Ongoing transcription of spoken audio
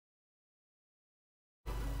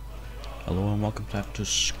Hello and welcome back to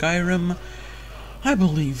Skyrim. I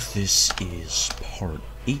believe this is part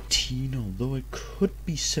 18, although it could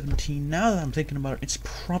be 17. Now that I'm thinking about it, it's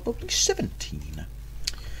probably 17.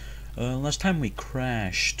 Last time we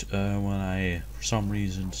crashed when I, for some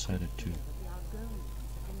reason, decided to...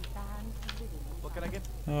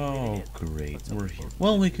 Oh, great, we're here.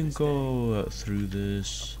 Well, we can go through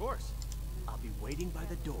this. Of course. I'll be waiting by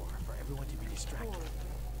the door for everyone to be distracted.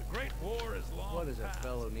 The Great War is long. What does a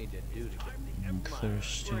fellow need to do to get the I'm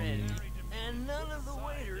thirsty. And none of the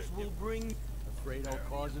waiters will bring. Afraid I'll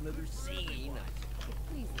cause another scene.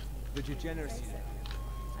 The degeneracy.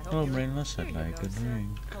 Oh, brainless, I'd like a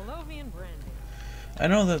drink. Colovian brandy. I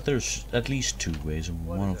know that there's at least two ways, and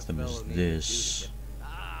one of them is this.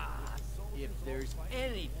 If there's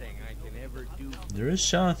anything I can ever do, There is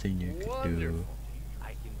something you could do.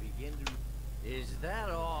 I can begin to. Is that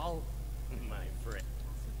all, my friend?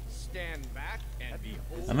 Stand back and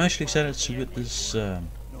behold. I'm actually excited to see what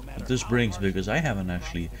this brings, because I haven't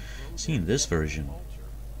actually seen this version.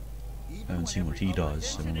 I haven't seen what he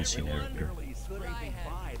does. I've only seen Eric.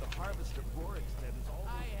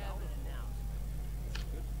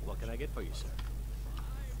 What can I get for you, sir?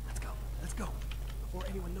 Let's go, before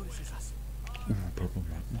anyone notices us. Ooh, purple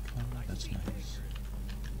rotten flower, that's nice.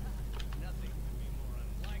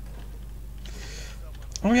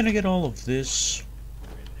 I'm gonna get all of this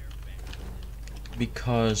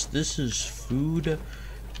because this is food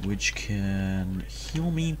which can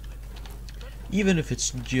heal me. Even if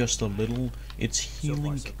it's just a little, it's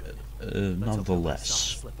healing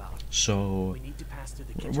nonetheless. So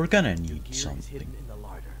we're gonna need something.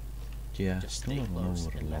 Yeah, still don't know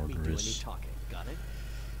what a larder is.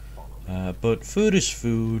 But food is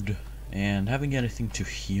food, and having anything to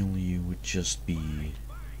heal you would just be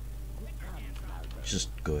just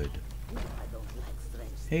good.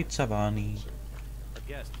 Hey, Savani. A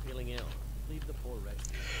guest feeling ill. Leave the poor wretch.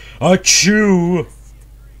 Achoo!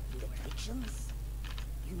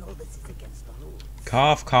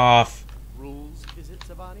 Cough, cough. Rules, is it,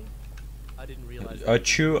 Savani? I didn't realize.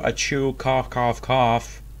 Achoo, achoo, cough, cough,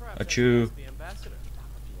 cough. Achoo. The ambassador.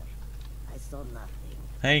 I saw nothing.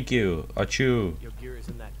 Thank you. Achoo. Your gear is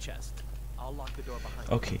in that chest. I'll lock the door behind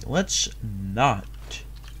you. Okay, let's not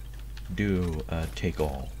do take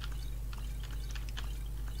all.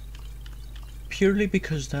 Purely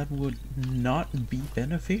because that would not be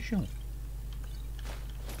beneficial.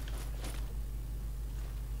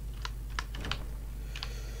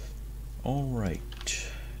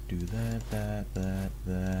 Alright. Do that.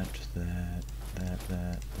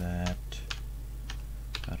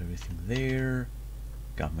 Got everything there.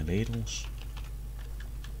 Got my ladles.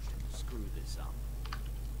 Screw this up.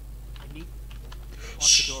 I need. Lock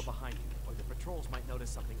the door behind you, or the patrols might notice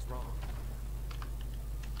something's wrong.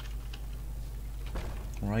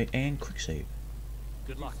 Right, and quick save.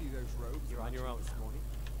 Good luck. See those robes? You're on your own. This morning.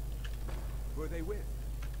 Who are they with?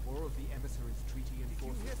 More of the emissaries' treaty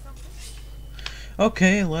enforcers.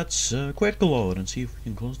 Okay, let's quick load and see if we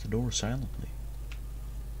can close the door silently.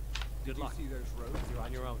 Good luck. See those robes? You're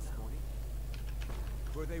on your own. This morning.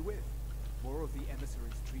 Who are they with? More of the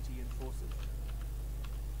emissaries' treaty enforcers.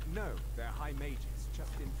 No, they're high mages,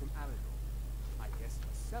 just in from Alinor. I guess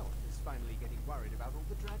myself is finally getting worried about all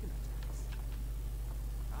the dragon attacks.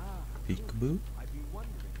 Ah, Peekaboo. I've been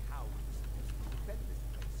wondering how we were supposed to defend this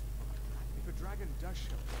place. If a dragon does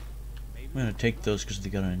show up, maybe I'm gonna take those because they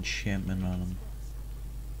got an enchantment on them.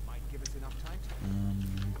 might give us enough time to...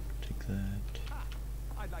 Take that. Ha!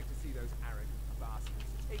 I'd like to see those arrogant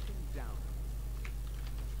bastards taken down.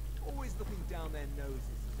 Always looking down their noses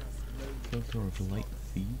at us lonely. Filter of light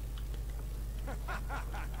feet.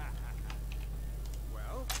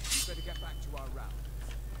 Well, we better get back to our round.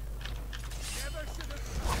 Never should have...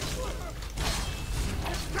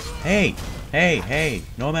 Hey,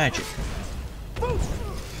 no magic.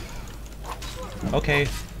 Okay.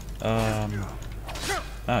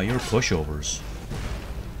 Oh, you're pushovers.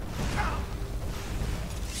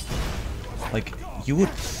 Like, you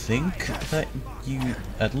would think that you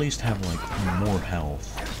at least have, like, more health.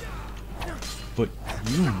 But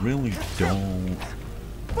you really don't.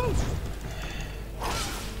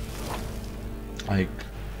 Like,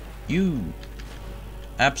 you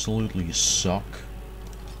absolutely suck.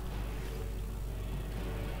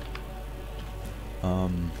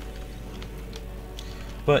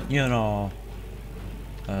 But, you know,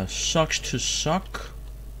 sucks to suck,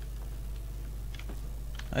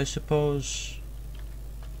 I suppose.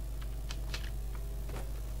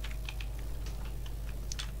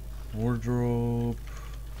 Wardrobe,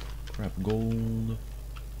 crap, gold.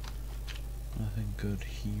 Nothing good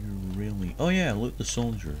here, really. Oh yeah, loot the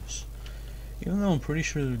soldiers. Even though I'm pretty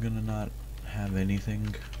sure they're gonna not have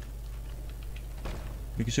anything.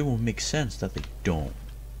 Because it will make sense that they don't.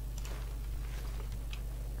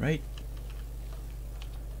 Right?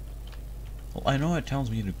 Well, I know it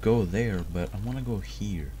tells me to go there, but I want to go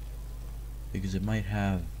here. Because it might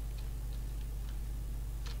have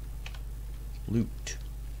loot.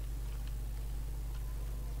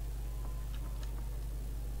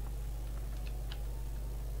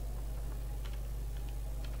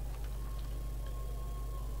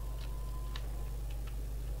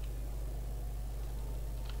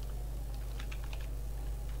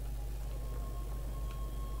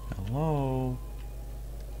 Hello?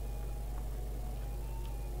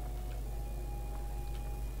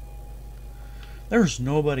 There's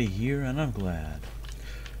nobody here, and I'm glad.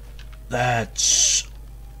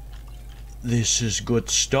 This is good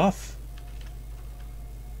stuff.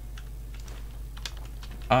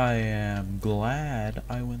 I am glad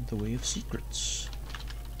I went the way of secrets.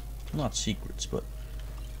 Not secrets, but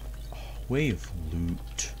way of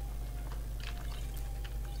loot.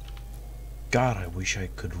 God, I wish I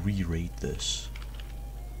could re-rate this.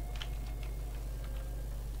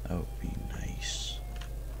 That would be nice.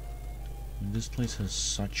 This place has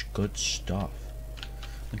such good stuff.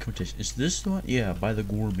 Look what this is. This the one? Yeah, by the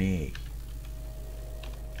gourmet.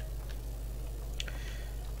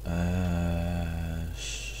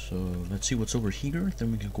 So let's see what's over here.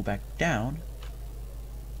 Then we can go back down.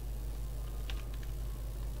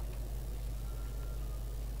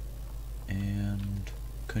 And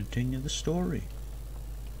continue the story.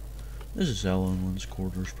 This is Ellen's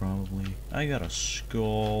quarters, probably. I got a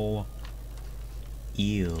skull.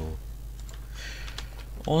 Ew.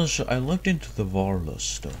 Also, I looked into the Varla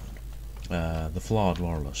stone. The flawed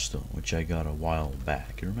Varla stone, which I got a while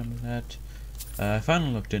back. You remember that? I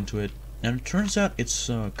finally looked into it, and it turns out it's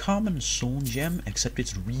a common soul gem, except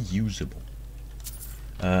it's reusable.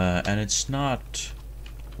 And it's not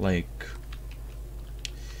like...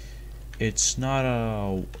 It's not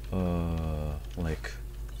a like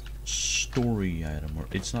story item, or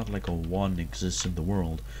it's not like a one exists in the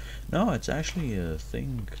world. No, it's actually a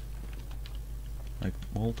thing. Like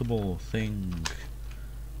multiple thing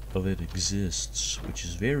of it exists, which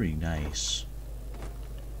is very nice.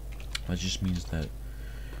 That just means that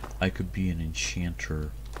I could be an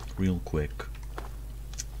enchanter real quick.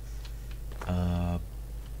 But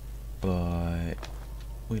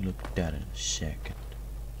we look at that in a second.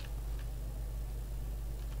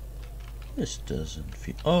 This doesn't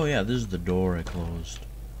feel... Oh yeah, this is the door I closed.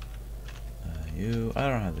 I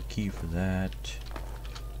don't have the key for that.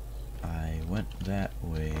 I went that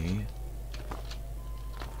way.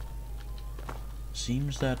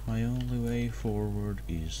 Seems that my only way forward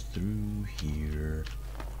is through here.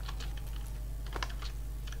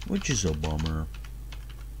 Which is a bummer.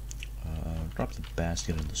 Drop the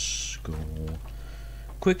basket in the skull.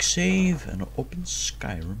 Quick save and open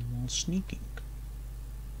Skyrim while sneaking.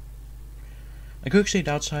 I quick saved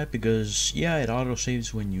outside because, yeah, it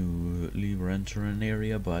auto-saves when you leave or enter an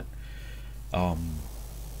area, but,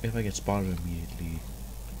 if I get spotted immediately,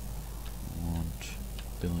 I want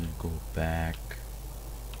ability to go back.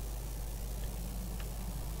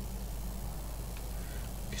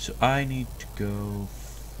 Okay, so I need to go,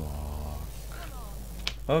 fuck.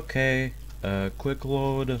 Okay, quick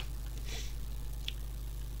load.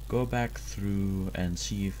 Go back through and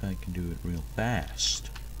see if I can do it real fast.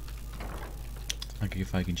 Like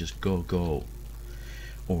if I can just go,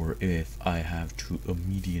 or if I have to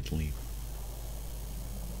immediately.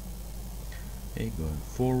 Okay, going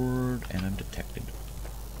forward, and I'm detected.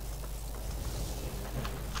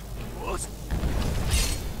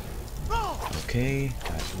 Okay,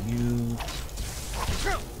 got you.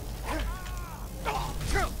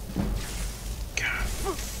 God,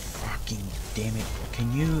 fucking damn it!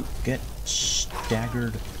 Can you get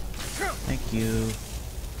staggered? Thank you.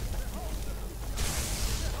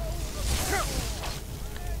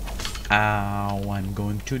 Ow, I'm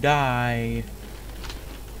going to die.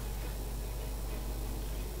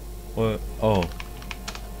 What? Oh.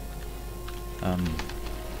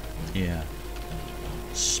 Yeah.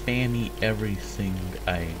 Spammy everything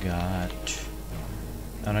I got.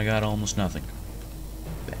 And I got almost nothing.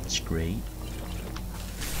 That's great.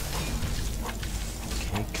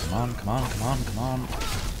 Okay, come on, come on, come on, come on.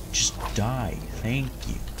 Just die. Thank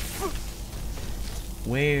you.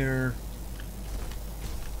 Where?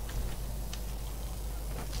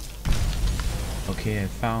 Okay, I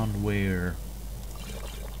found where.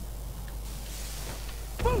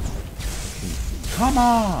 Okay, come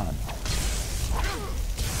on!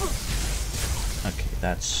 Okay,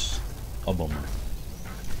 that's a bummer.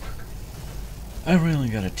 I really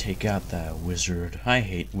gotta take out that wizard. I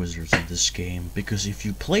hate wizards in this game, because if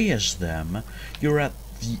you play as them, you're at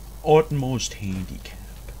the utmost handicap.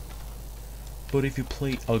 But if you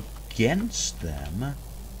play against them,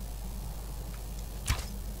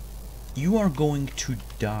 you are going to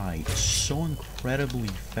die so incredibly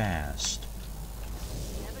fast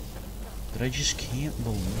that I just can't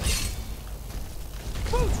believe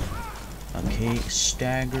it. Okay,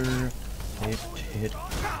 stagger, hit,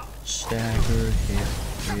 stagger,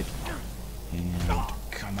 hit, and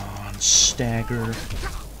come on, stagger,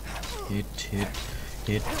 hit,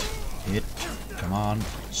 come on,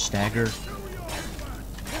 stagger,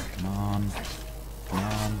 come on,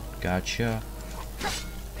 gotcha,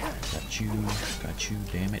 got you,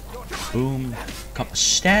 damn it, boom, come,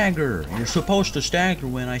 stagger, you're supposed to stagger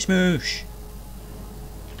when I smoosh.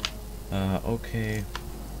 Okay,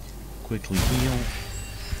 quickly heal,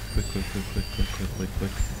 quick,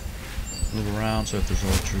 move around, so if there's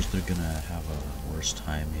archers, they're gonna have a worse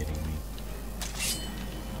time hitting me.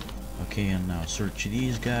 Okay, and now search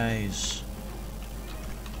these guys,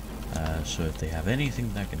 so if they have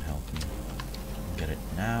anything that can help me, get it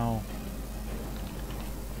now.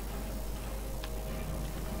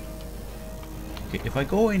 Okay, if I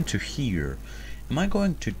go into here, am I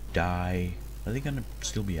going to die? Are they gonna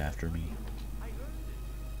still be after me? I earned it.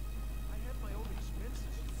 I have my own expenses.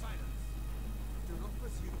 Silence. Do not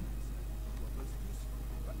pursue us. You are most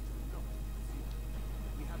useful, but do not pursue.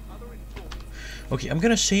 We have other informants. Okay, I'm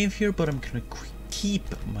gonna save here, but I'm gonna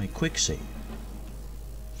keep my quick save.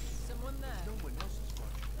 Someone there. No one else is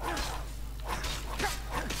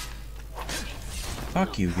watching.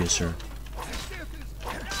 Fuck you, Gisser.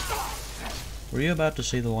 Were you about to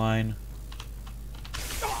say the line?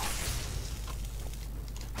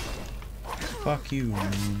 Fuck you,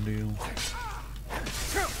 Moondale.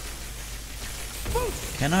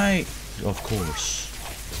 Can I? Of course.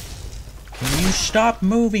 Can you stop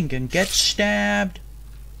moving and get stabbed?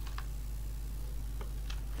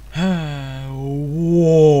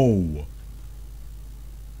 Whoa!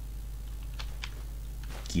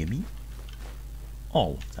 Gimme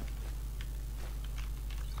all of them.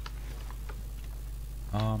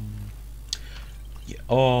 Yeah,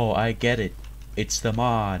 oh, I get it. It's the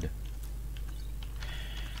mod.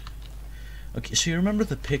 Okay, so you remember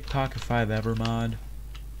the Pickpocket 5 Ever mod?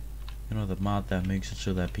 You know, the mod that makes it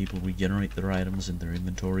so that people regenerate their items in their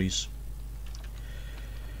inventories?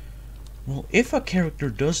 Well, if a character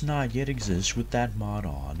does not yet exist with that mod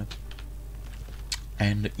on,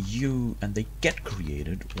 and they get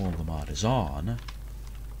created while the mod is on,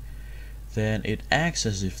 then it acts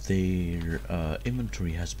as if their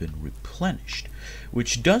inventory has been replenished,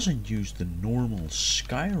 which doesn't use the normal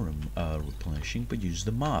Skyrim replenishing, but uses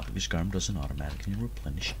the mod, because Skyrim doesn't automatically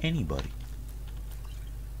replenish anybody.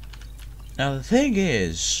 Now the thing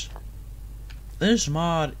is, this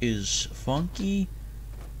mod is funky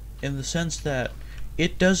in the sense that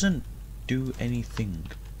it doesn't do anything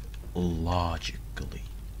logically.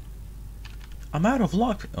 I'm out of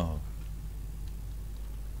luck. Oh.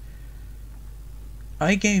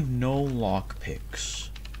 I gave no lockpicks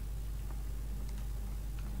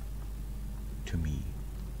to me.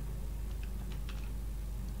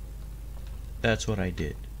 That's what I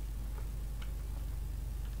did.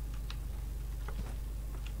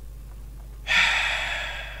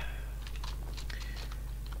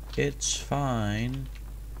 It's fine.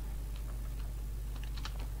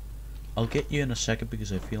 I'll get you in a second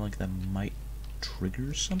because I feel like that might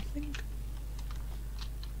trigger something.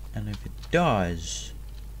 And if it does,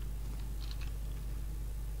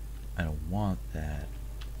 I don't want that,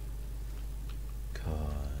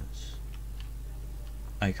 cause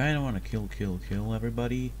I kind of want to kill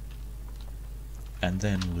everybody, and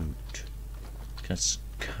then loot. That's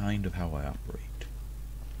kind of how I operate.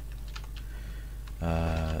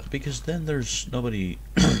 Because then there's nobody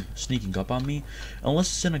sneaking up on me, unless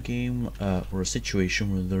it's in a game or a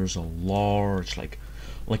situation where there's a large, like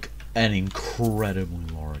an incredibly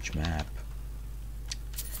large map.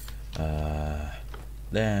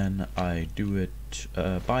 Then I do it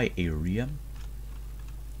by area,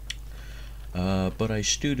 but I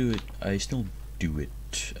still do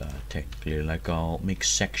it technically. Like, I'll make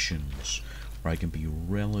sections where I can be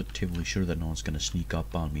relatively sure that no one's gonna sneak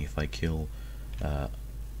up on me if I kill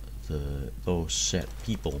those set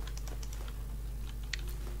people.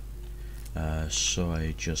 So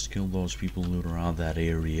I just kill those people, loot around that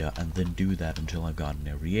area, and then do that until I've gotten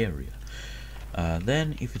every area.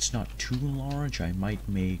 Then, if it's not too large, I might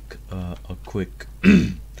make a quick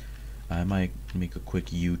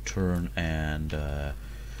U-turn and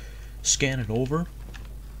scan it over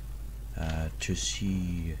to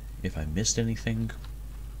see if I missed anything.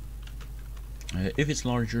 If it's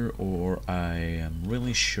larger, or I am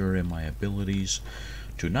really sure in my abilities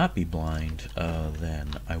to not be blind,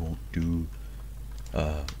 then I won't do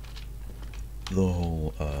the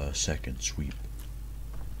whole second sweep.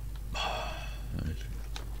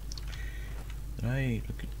 Did I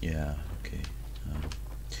look at, yeah, okay.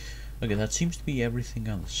 Okay, that seems to be everything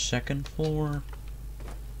on the second floor.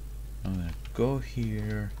 I'm gonna go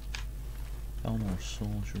here. Thalmor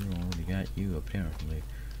soldier, already got you apparently.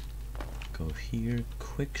 Go here,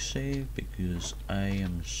 quick save, because I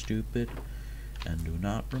am stupid and do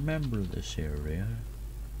not remember this area.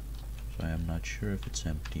 So I am not sure if it's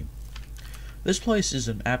empty. This place is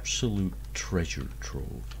an absolute treasure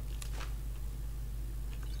trove.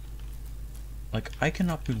 Like, I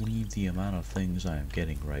cannot believe the amount of things I am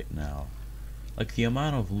getting right now. Like, the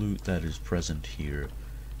amount of loot that is present here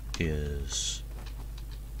is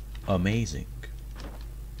amazing.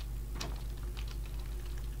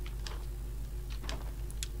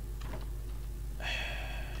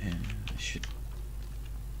 And I should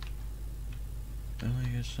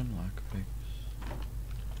really get some lockpicks.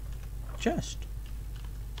 Chest.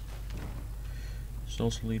 Does it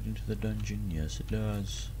also lead into the dungeon? Yes, it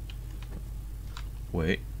does.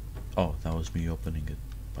 Wait. Oh, that was me opening it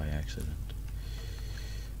by accident.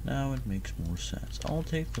 Now it makes more sense. I'll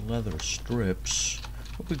take the leather strips.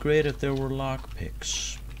 It would be great if there were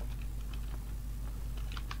lockpicks.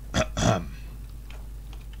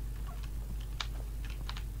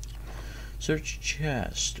 Search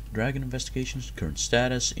chest. Dragon investigations. Current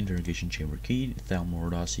status. Interrogation chamber key.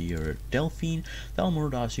 Thalmor dossier Delphine. Thalmor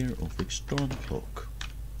dossier Ulfric Stormcloak.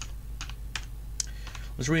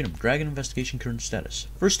 Let's read them. Dragon investigation current status.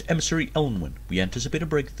 First emissary Elwyn. We anticipate a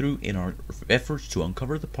breakthrough in our efforts to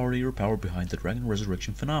uncover the party or power behind the dragon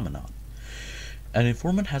resurrection phenomenon. An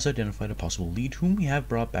informant has identified a possible lead whom we have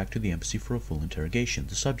brought back to the embassy for a full interrogation.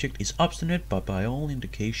 The subject is obstinate, but by all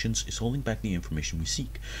indications is holding back the information we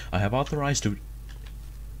seek. I have authorized an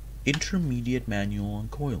intermediate manual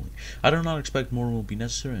uncoiling. I do not expect more will be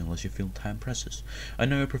necessary unless you feel time presses. I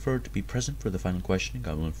know you prefer to be present for the final questioning.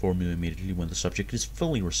 I will inform you immediately when the subject is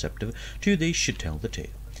fully receptive. 2 days should tell the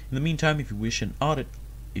tale. In the meantime, if you wish to audit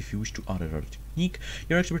our technique,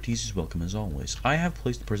 your expertise is welcome as always. I have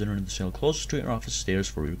placed the prisoner in the cell closest to your office stairs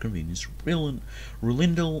for your convenience.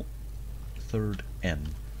 Rulindel 3rd M.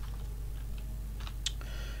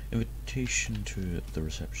 Invitation to the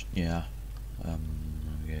reception. Yeah.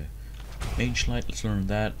 Okay. Mage Light, let's learn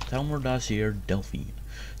that. Thalmor dossier Delphine.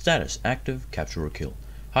 Status, active, capture or kill.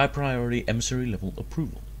 High priority, emissary level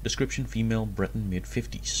approval. Description, female, Breton,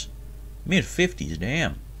 mid-50s. Mid-50s,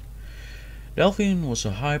 damn. Delphine was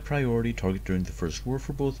a high-priority target during the First War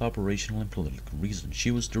for both operational and political reasons.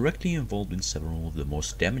 She was directly involved in several of the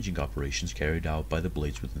most damaging operations carried out by the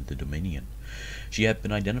Blades within the Dominion. She had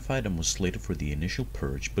been identified and was slated for the initial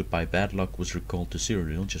purge, but by bad luck was recalled to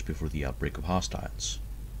Cyrodiil just before the outbreak of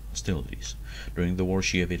hostilities. During the war,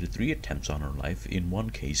 she evaded 3 attempts on her life, in one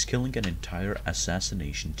case killing an entire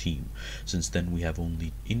assassination team. Since then, we have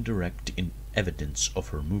only indirect evidence of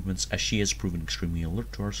her movements, as she has proven extremely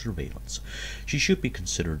alert to our surveillance. She should be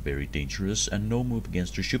considered very dangerous, and no move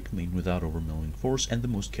against her should be made without overwhelming force and the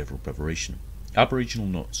most careful preparation. Operational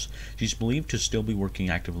notes. She is believed to still be working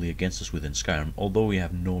actively against us within Skyrim, although we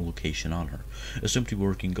have no location on her. Assumed to be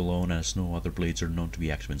working alone, as no other blades are known to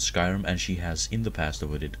be active in Skyrim, and she has in the past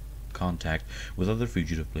avoided contact with other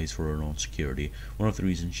fugitive blades for her own security, one of the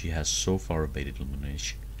reasons she has so far evaded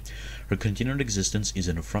elimination. Her continued existence is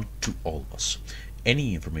an affront to all of us.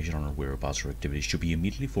 Any information on her whereabouts or activities should be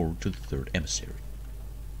immediately forwarded to the 3rd emissary.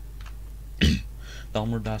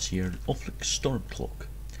 Thalmor dossier Ulfric Stormcloak.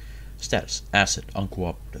 Status, asset,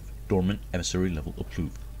 uncooperative, dormant, emissary level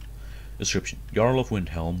approved. Description, Jarl of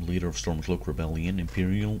Windhelm, leader of Stormcloak Rebellion,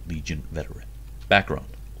 Imperial Legion veteran. Background,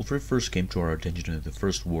 Ulfric first came to our attention in the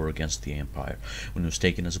First War against the Empire, when he was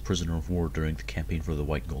taken as a prisoner of war during the campaign for the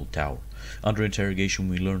White Gold Tower. Under interrogation,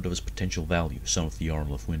 we learned of his potential value, son of the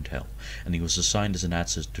Jarl of Windhelm, and he was assigned as an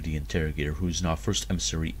asset to the interrogator, who is now first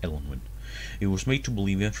emissary Elwyn. It was made to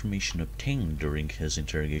believe information obtained during his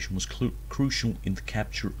interrogation was crucial in the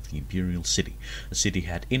capture of the Imperial City. The city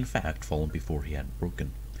had, in fact, fallen before he had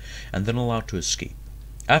broken, and then allowed to escape.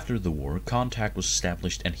 After the war, contact was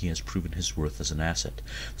established, and he has proven his worth as an asset.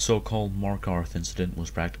 The so-called Markarth incident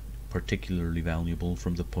was particularly valuable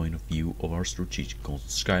from the point of view of our strategic goals in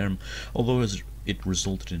Skyrim, although it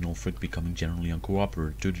resulted in Ulfric becoming generally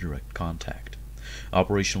uncooperative to direct contact.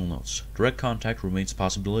 Operational notes. Direct contact remains a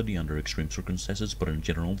possibility under extreme circumstances, but in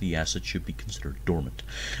general the asset should be considered dormant.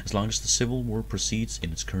 As long as the Civil War proceeds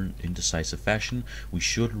in its current indecisive fashion, we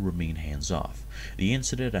should remain hands-off. The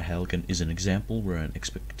incident at Helgen is an example where an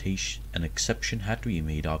exception had to be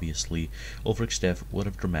made. Obviously, Ulfric's death would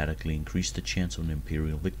have dramatically increased the chance of an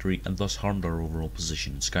Imperial victory and thus harmed our overall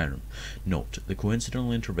position in Skyrim. Note, the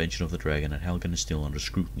coincidental intervention of the dragon at Helgen is still under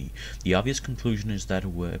scrutiny. The obvious conclusion is that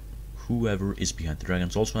whoever is behind the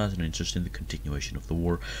dragons also has an interest in the continuation of the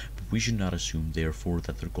war, but we should not assume therefore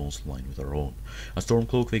that their goals align with our own. A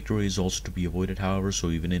Stormcloak victory is also to be avoided, however, so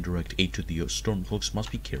even indirect aid to the Stormcloaks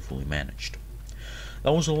must be carefully managed.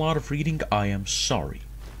 That was a lot of reading. I am sorry.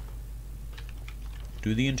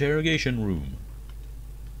 To the interrogation room.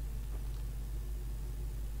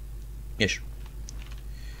 Yes.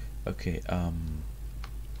 Okay,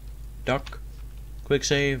 duck. Quick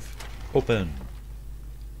save. Open.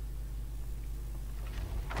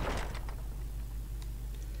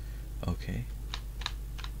 Okay.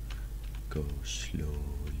 Go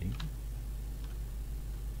slowly.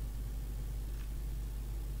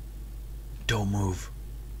 Don't move.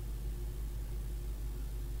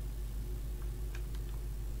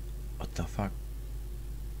 What the fuck?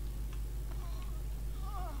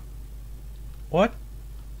 What?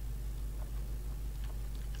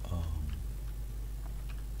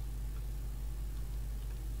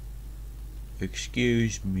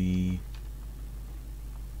 Excuse me.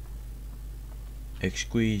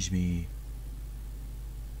 Excuse me.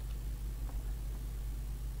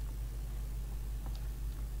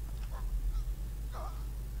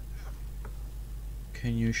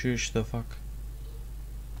 Can you shush the fuck?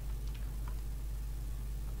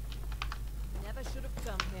 Never should have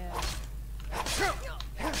come here.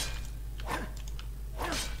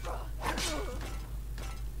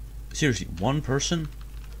 Seriously, one person?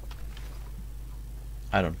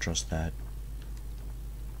 I don't trust that.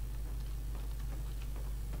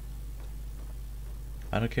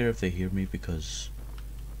 I don't care if they hear me because,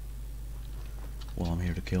 well, I'm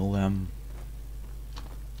here to kill them.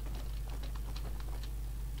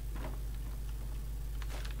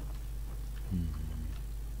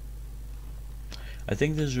 I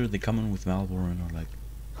think this is where they come in with Thalmor and are like,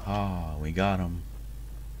 ah, we got him.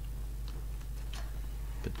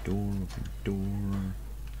 The door, open door.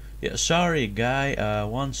 Yeah, sorry, guy.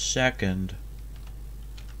 1 second.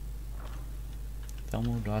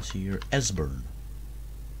 Thalmor dossier Esbern.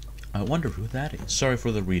 I wonder who that is. Sorry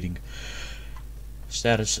for the reading.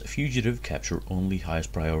 Status: fugitive, capture only,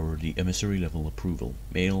 highest priority, emissary level approval.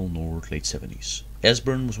 Male, Nord, late 70s.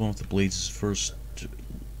 Esbern was one of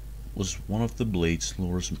the Blade's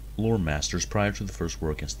lore masters prior to the First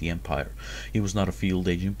War against the Empire. He was not a field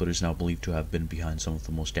agent, but is now believed to have been behind some of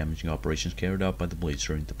the most damaging operations carried out by the Blades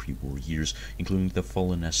during the pre-war years, including the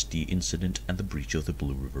Fallen SD incident and the breach of the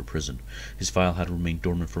Blue River prison. His file had remained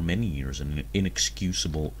dormant for many years, an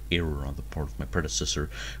inexcusable error on the part of my predecessor,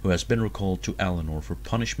 who has been recalled to Alinor for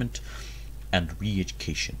punishment and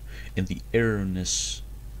re-education, in the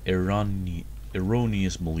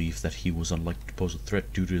erroneous belief that he was unlikely to pose a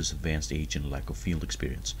threat due to his advanced age and lack of field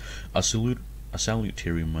experience. A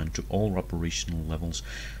salutary reminder to all operational levels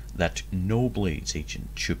that no Blades agent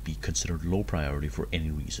should be considered low priority for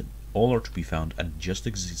any reason. All are to be found and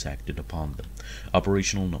justice exacted upon them.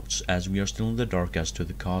 Operational notes. As we are still in the dark as to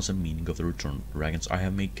the cause and meaning of the return of the dragons, I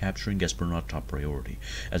have made capturing Esbern a top priority,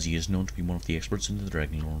 as he is known to be one of the experts in the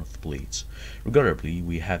dragon lore of the Blades. Regrettably,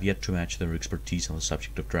 we have yet to match their expertise on the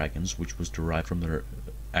subject of dragons, which was derived from their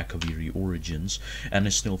Akaviri origins, and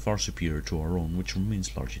is still far superior to our own, which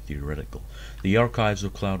remains largely theoretical. The archives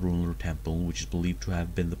of Cloud Ruler Temple, which is believed to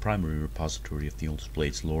have been the primary repository of the oldest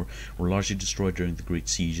Blades lore, were largely destroyed during the Great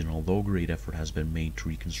Siege, and although great effort has been made to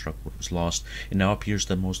reconstruct what was lost, it now appears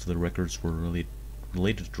that most of the records were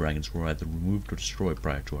related to dragons were either removed or destroyed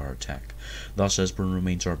prior to our attack. Thus, Esbern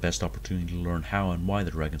remains our best opportunity to learn how and why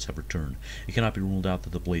the dragons have returned. It cannot be ruled out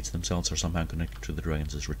that the Blades themselves are somehow connected to the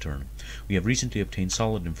dragons' return. We have recently obtained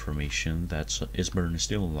solid information that Esbern is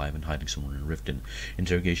still alive and hiding somewhere in Riften.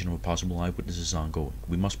 Interrogation of a possible eyewitness is ongoing.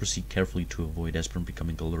 We must proceed carefully to avoid Esbern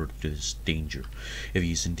becoming alerted to this danger. If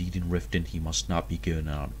he is indeed in Riften, he must not be given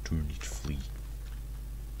an opportunity to flee.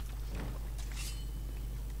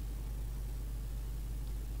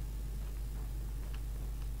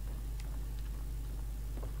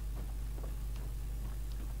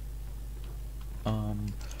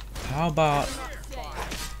 How about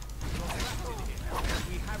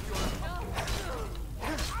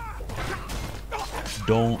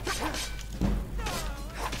don't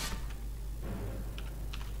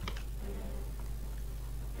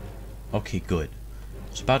okay, good.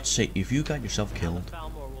 I was about to say, if you got yourself killed...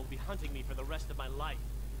 Thalmor will be hunting me for the rest of my life.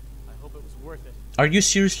 I hope it was worth it. Are you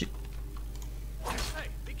seriously... Hey,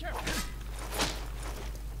 be careful!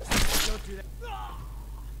 Don't do that.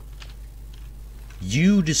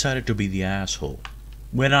 You decided to be the asshole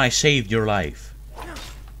when I saved your life. Now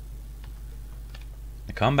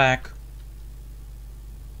come back.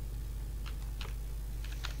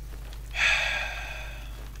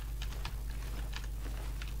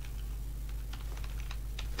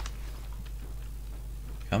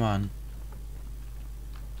 Come on.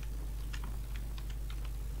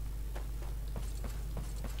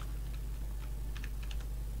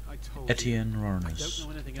 Etienne Rarnus.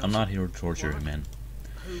 I'm not here to torture him, man.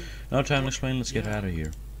 No time to explain, let's get out of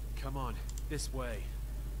here. Come on, this way.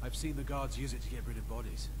 I've seen the guards use it to get rid of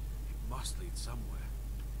bodies. It must lead somewhere.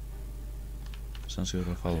 Sounds good,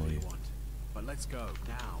 I'll follow you. But let's go,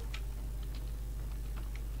 now.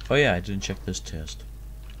 Oh yeah, I didn't check this test.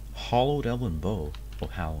 Hollowed elven bow. Oh,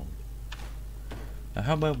 hallowed. Now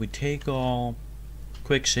how about we take all,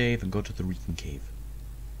 quick save, and go to the Reeking Cave.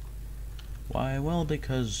 Why? Well,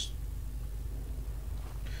 because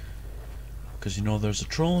you know there's a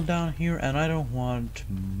troll down here, and I don't want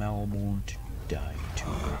Malborn to die to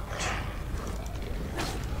it.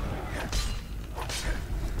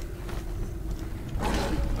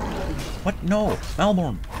 What? No!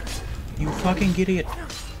 Malborn! You fucking idiot!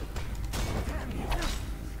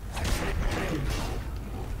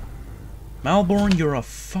 Malborn, you're a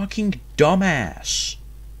fucking dumbass!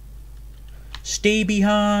 Stay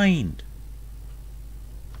behind!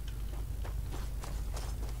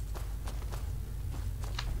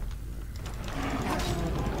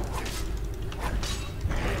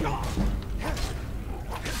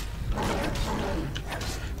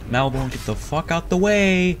 Malborn, get the fuck out the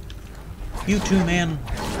way! You too, man.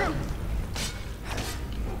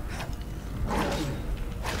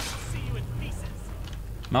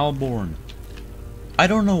 Malborn. I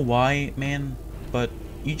don't know why, man, but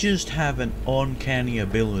you just have an uncanny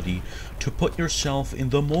ability to put yourself in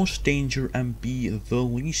the most danger and be the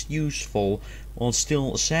least useful, while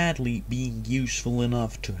still, sadly, being useful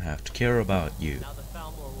enough to have to care about you. Now the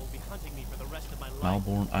Thalmor will be hunting me for the rest of my life.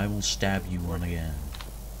 Malborn, I will stab you one again.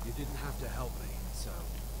 You didn't have to help me, so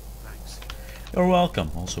thanks. You're welcome.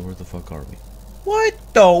 Also, where the fuck are we?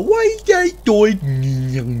 What the? Why they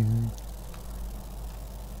doing?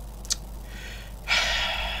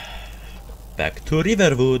 Back to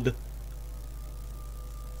Riverwood.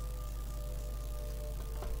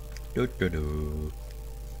 Do.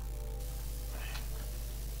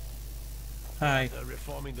 Hi. They're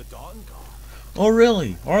reforming the Dawn Guard. Oh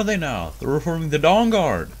really? Are they now? They're reforming the Dawn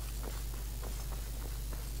Guard.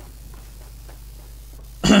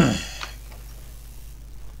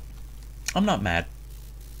 I'm not mad.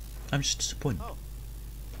 I'm just disappointed. Oh.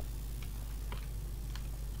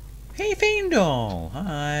 Hey Faendal!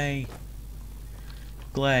 Hi.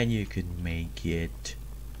 Glad you could make it.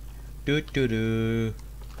 Do.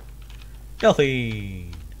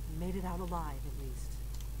 Delphine! You made it out alive, at least.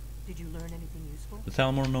 Did you learn anything useful? The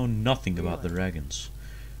Thalmor know nothing about the dragons.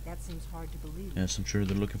 That seems hard to believe. Yes, I'm sure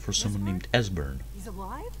they're looking for someone named Esbern. He's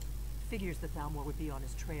alive? Figures the Thalmor would be on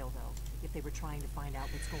his trail, though, if they were trying to find out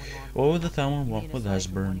what's going on. What would the Thalmor You want mean with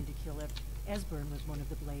aside from Esbern? wanting to kill Esbern was one of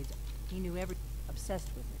the blades. He knew obsessed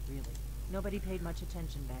with it, really. Nobody paid much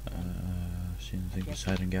attention back then. She didn't think he's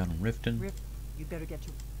hiding out in Riften. You'd better get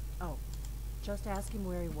your... Oh, just ask him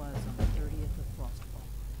where he was on the 30th of Frostfall.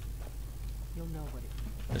 You'll know what it...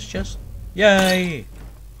 It's just... Yay!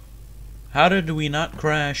 How did we not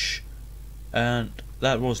crash? And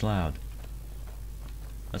that was loud.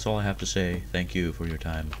 That's all I have to say. Thank you for your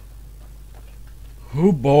time.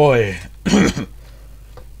 Oh boy!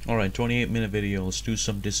 Alright, 28-minute video. Let's do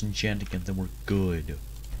some disenchanting and then we're good.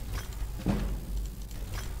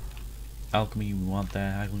 Alchemy, we want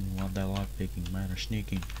that. Haggling, we want that. Lockpicking, minor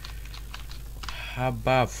sneaking. How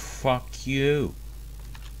about fuck you?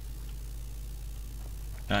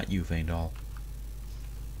 Not you, Faendal.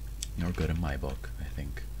 You're good in my book, I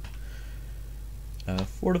think.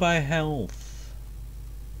 Fortify health.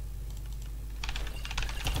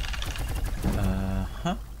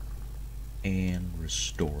 And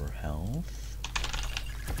restore health.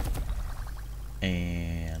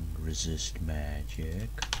 And resist magic.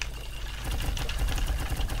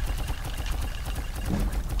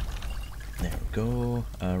 There we go.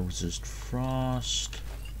 Resist frost.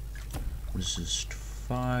 Resist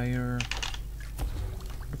fire.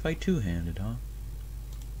 What if I two-handed, huh?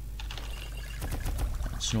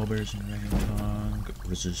 Snowberries and dragon tongue.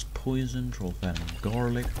 Resist poison. Troll fat and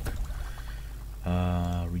garlic.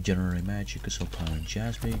 Regenerate magic, assault and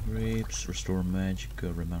jasmine grapes, restore magic,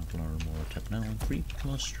 remount more attack now, creep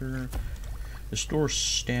cluster, restore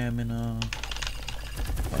stamina.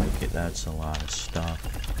 Okay, that's a lot of stuff.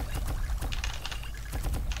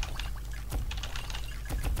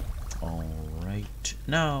 Alright,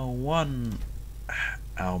 now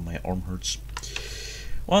ow, my arm hurts.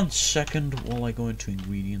 1 second while I go into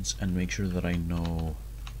ingredients and make sure that I know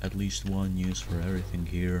at least one use for everything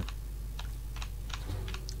here.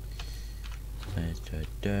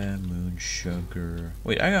 Moon sugar.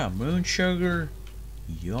 Wait, I got moon sugar?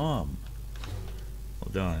 Yum.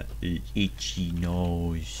 Hold on. Itchy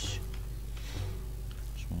nose.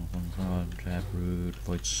 Taproot,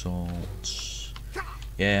 white salts.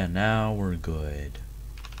 Yeah, now we're good.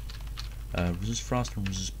 Resist frost and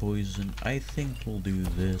resist poison. I think we'll do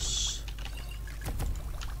this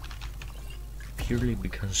purely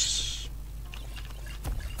because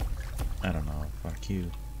I don't know. Fuck you.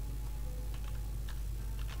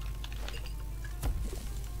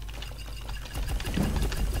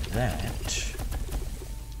 That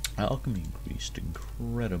alchemy increased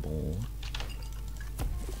incredible,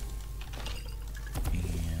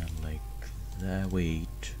 and like that.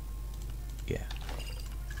 Wait, yeah.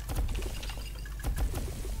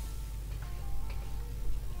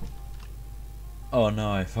 Oh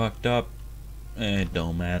no, I fucked up. It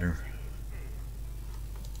don't matter.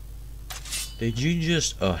 Did you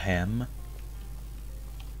just ahem?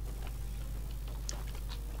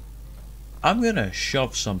 I'm gonna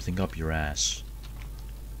shove something up your ass.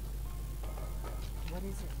 What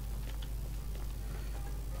is it?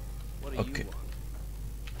 What do Okay. you want?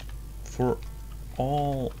 For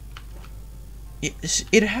all...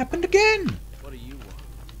 It happened again! What do you want?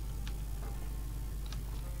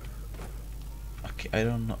 Okay, I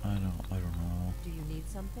don't know. Do you need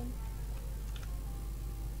something?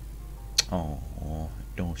 Oh,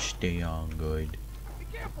 don't stay on good. Be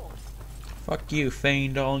careful! Fuck you,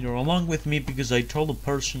 Faendal. You're along with me because I told a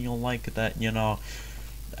person you'll like that, you know.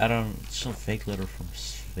 I don't... Some fake letter from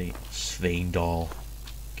Faendal.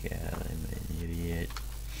 God, I'm an idiot.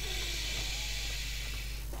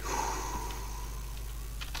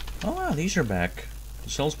 Oh wow, these are back. The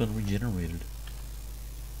cell's been regenerated.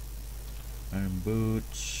 Iron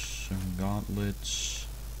boots, iron gauntlets,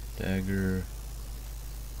 dagger.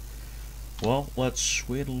 Well, let's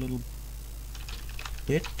wait a little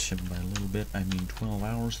bit, and by a little bit I mean 12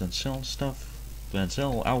 hours, then sell stuff, then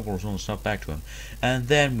sell Alvor's own stuff back to him, and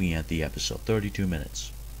then we end the episode. 32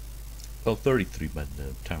 minutes. Well, 33 by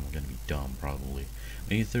the time we're gonna be done, probably.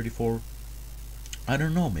 Maybe 34? I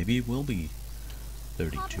don't know, maybe it will be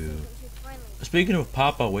 32. Speaking of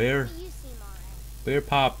Papa, where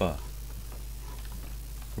Papa?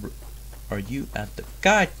 Are you at the...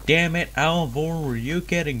 God damn it, Alvor, were you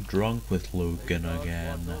getting drunk with Lucan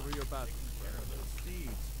again?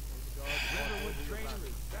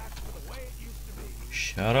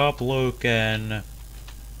 Shut up, Lucan.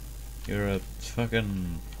 You're a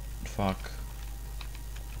fucking fuck.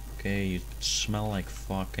 Okay, you smell like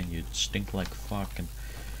fuck and you stink like fuck and...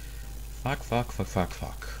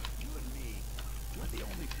 Fuck.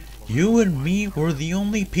 You and me were the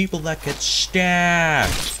only people that get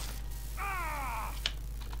stabbed.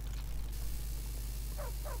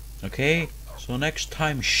 Okay? So next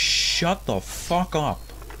time, shut the fuck up.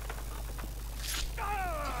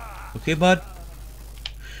 Okay, bud?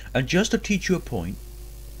 And just to teach you a point,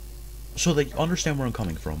 so that you understand where I'm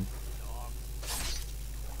coming from.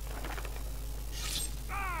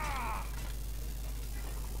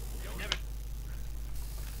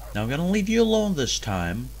 Now I'm gonna leave you alone this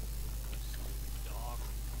time.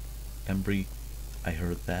 Embry, I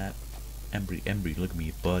heard that. Embry, look at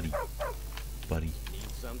me, buddy.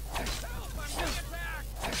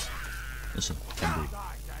 Listen, Embry.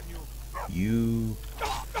 You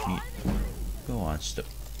go on, stop.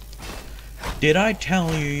 Did I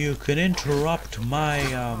tell you you could interrupt my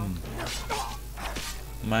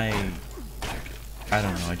I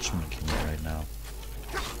don't know, I just want to kill you right now.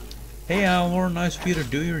 Hey Alvor, nice of you to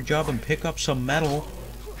do your job and pick up some metal.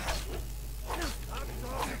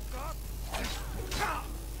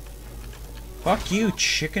 Fuck you,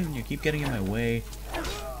 chicken, you keep getting in my way.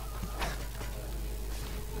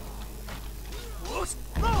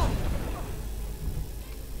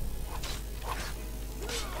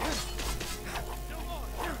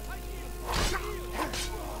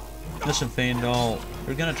 Listen, Faendal,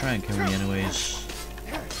 you're gonna try and kill me anyways.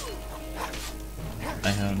 I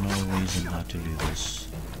have no reason not to do this.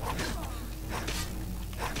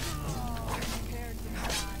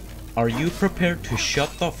 Are you prepared to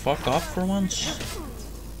shut the fuck up for once?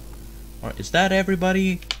 Or is that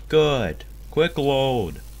everybody? Good. Quick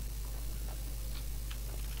load.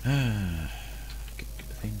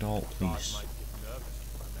 Faint alt, please.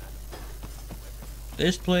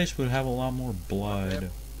 This place would have a lot more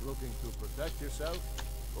blood. Looking to protect yourself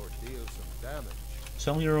or deal some damage?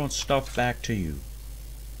 Sell your own stuff back to you.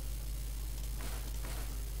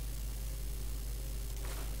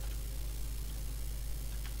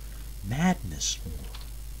 Madness War.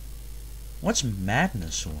 What's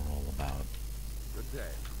Madness War all about? Good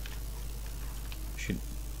day. Should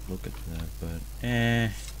look at that, but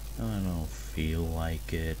I don't feel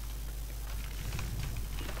like it.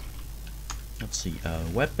 Let's see,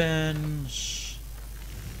 weapons.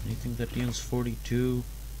 Anything that deals 42?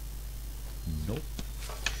 Nope.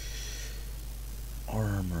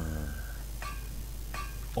 Armor.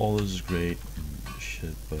 All this is great and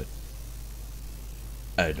shit, but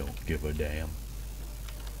I don't give a damn.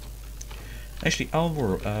 Actually,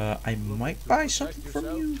 Thalmor, I might buy something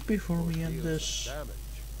from you before we end this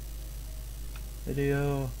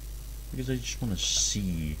video, because I just want to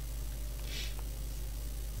see.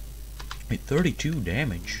 Wait, 32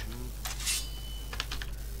 damage.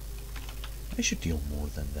 I should deal more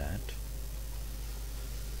than that.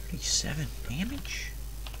 37 damage?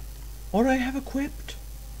 What do I have equipped?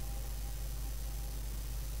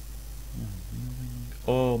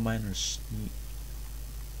 Oh, mine are sneak.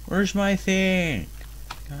 Where's my thing?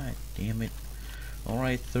 God damn it.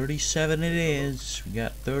 Alright, 37 it is. We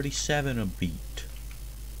got 37 a beat.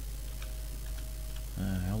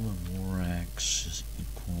 Helm War Axe is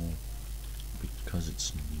equal because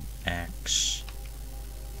it's an axe.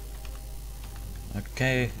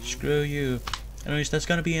 Okay, screw you. Anyways, that's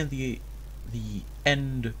gonna be in the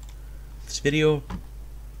end of this video.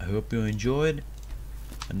 I hope you enjoyed,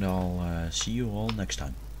 and I'll see you all next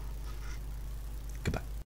time.